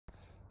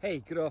Hey,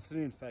 good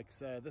afternoon,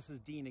 folks. This is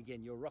Dean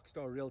again, your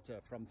rockstar realtor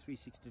from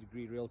 360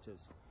 Degree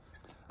Realtors.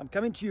 I'm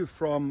coming to you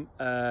from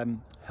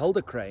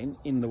Helderkruin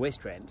in the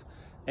West Rand,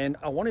 and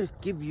I want to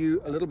give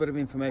you a little bit of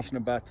information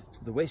about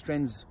the West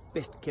Rand's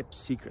best kept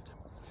secret.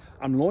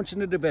 I'm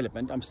launching a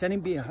development. I'm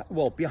standing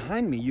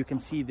behind me. You can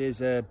see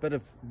there's a bit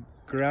of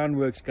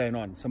groundworks going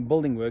on, some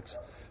building works,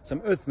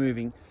 some earth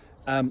moving,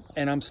 and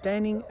I'm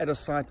standing at a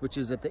site which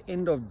is at the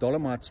end of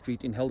Dolomite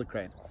Street in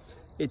Helderkruin.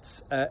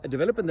 It's a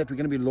development that we're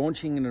going to be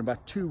launching in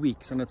about 2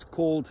 weeks, and it's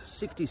called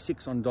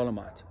 66 on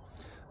Dolomite.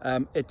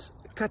 It's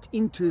cut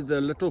into the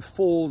Little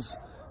Falls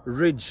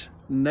Ridge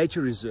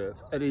Nature Reserve.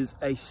 It is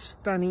a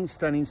stunning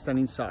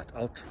site.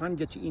 I'll try and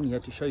get you in here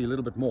to show you a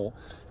little bit more.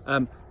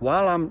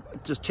 While I'm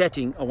just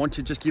chatting, I want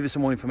to just give you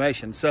some more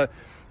information. So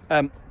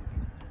I'm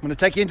going to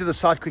take you into the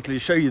site quickly to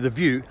show you the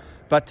view.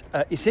 But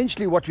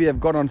essentially what we have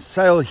got on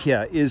sale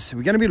here is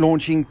we're going to be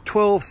launching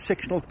 12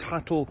 sectional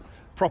title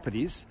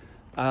properties.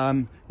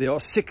 There are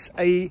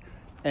 6A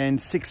and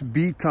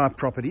 6B type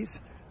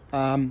properties.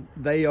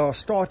 They are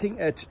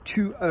starting at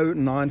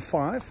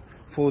 2095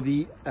 for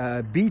the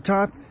B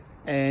type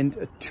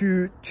and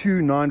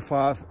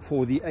 2295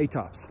 for the A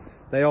types.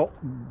 They are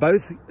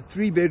both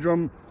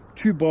 3-bedroom,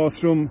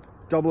 2-bathroom,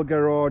 double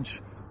garage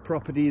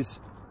properties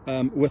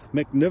with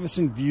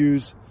magnificent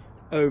views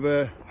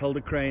over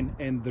Heldekruin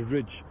and the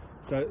ridge.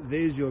 So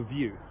there's your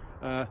view.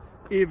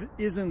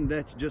 Isn't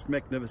that just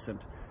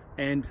magnificent?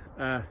 And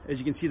as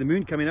you can see the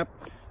moon coming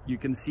up, you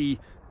can see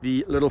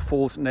the Little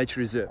Falls Nature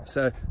Reserve.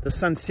 So the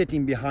sun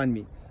setting behind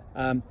me.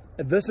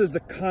 This is the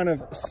kind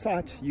of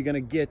site you're going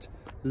to get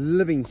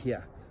living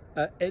here.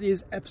 It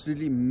is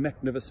absolutely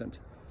magnificent.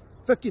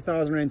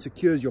 50,000 Rand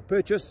secures your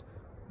purchase.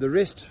 The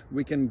rest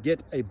we can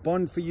get a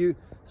bond for you.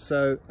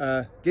 So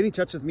get in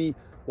touch with me,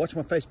 watch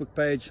my Facebook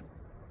page,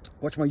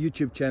 watch my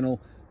YouTube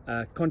channel,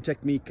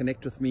 contact me,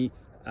 connect with me.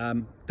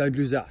 Don't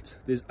lose out.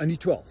 There's only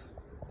 12,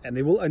 and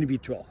there will only be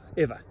 12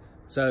 ever.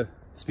 So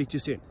speak to you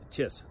soon.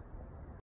 Cheers.